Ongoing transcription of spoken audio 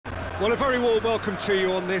Well, a very warm welcome to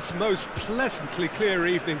you on this most pleasantly clear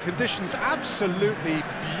evening. Conditions absolutely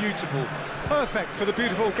beautiful. Perfect for the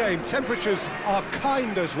beautiful game. Temperatures are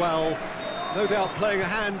kind as well. No doubt playing a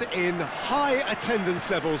hand in high attendance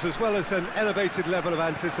levels as well as an elevated level of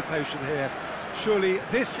anticipation here. Surely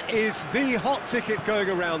this is the hot ticket going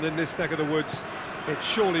around in this neck of the woods. It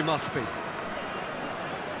surely must be.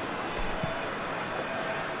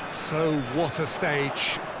 So what a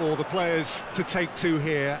stage for the players to take to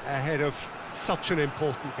here ahead of such an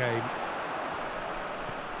important game.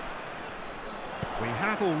 We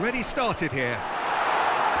have already started here.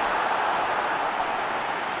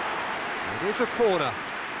 It is a corner.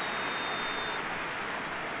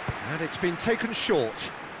 And it's been taken short.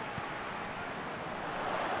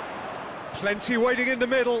 Plenty waiting in the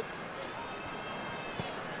middle.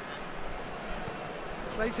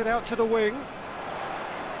 Plays it out to the wing.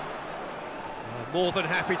 More than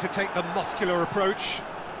happy to take the muscular approach.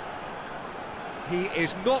 He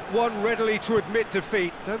is not one readily to admit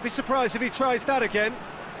defeat. Don't be surprised if he tries that again.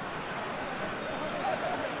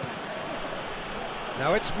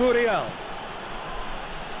 Now it's Muriel.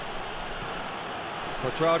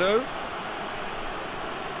 Quadrado.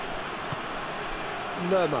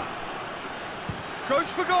 Lerma.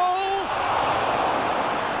 Goes for goal!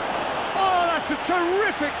 Oh, that's a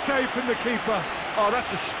terrific save from the keeper. Oh,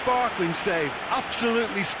 that's a sparkling save,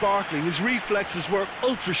 absolutely sparkling. His reflexes were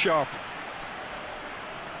ultra sharp.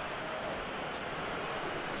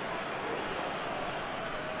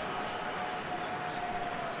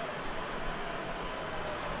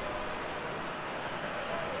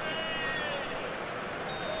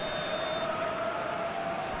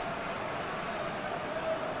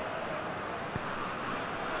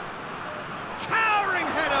 Towering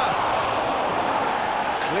header!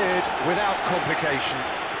 Cleared without complication.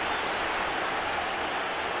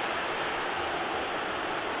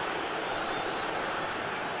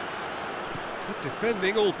 Good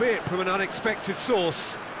defending, albeit from an unexpected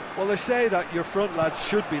source. Well, they say that your front lads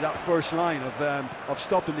should be that first line of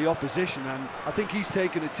stopping the opposition, and I think he's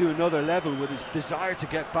taken it to another level with his desire to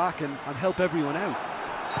get back and help everyone out.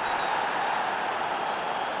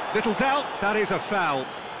 Little doubt, that is a foul.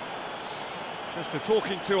 Just a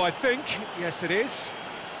talking to, I think. Yes, it is.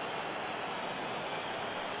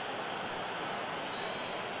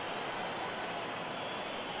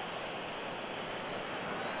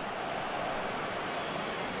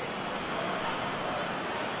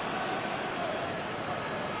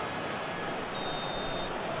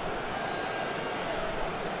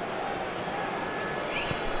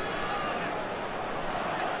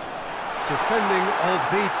 Defending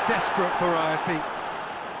of the desperate variety.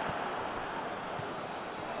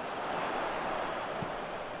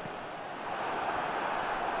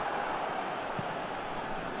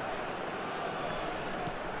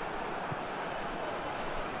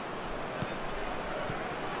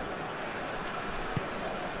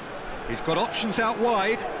 He's got options out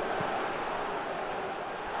wide.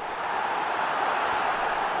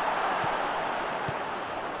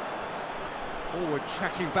 Forward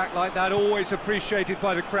tracking back like that, always appreciated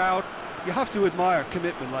by the crowd. You have to admire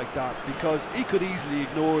commitment like that, because he could easily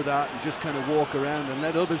ignore that and just kind of walk around and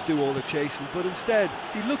let others do all the chasing, but instead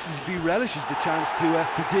he looks as if he relishes the chance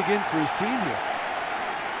to dig in for his team here.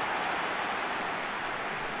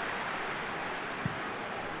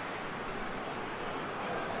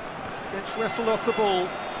 Gets wrestled off the ball.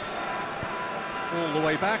 All the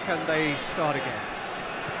way back and they start again.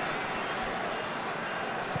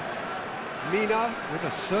 Mina with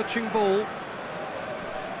a searching ball.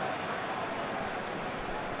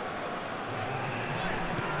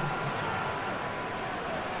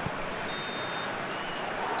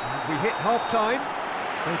 And we hit half-time,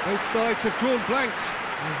 so both sides have drawn blanks.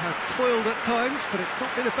 They have toiled at times, but it's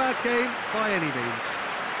not been a bad game by any means.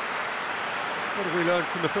 What have we learned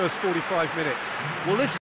from the first 45 minutes? Well, listen.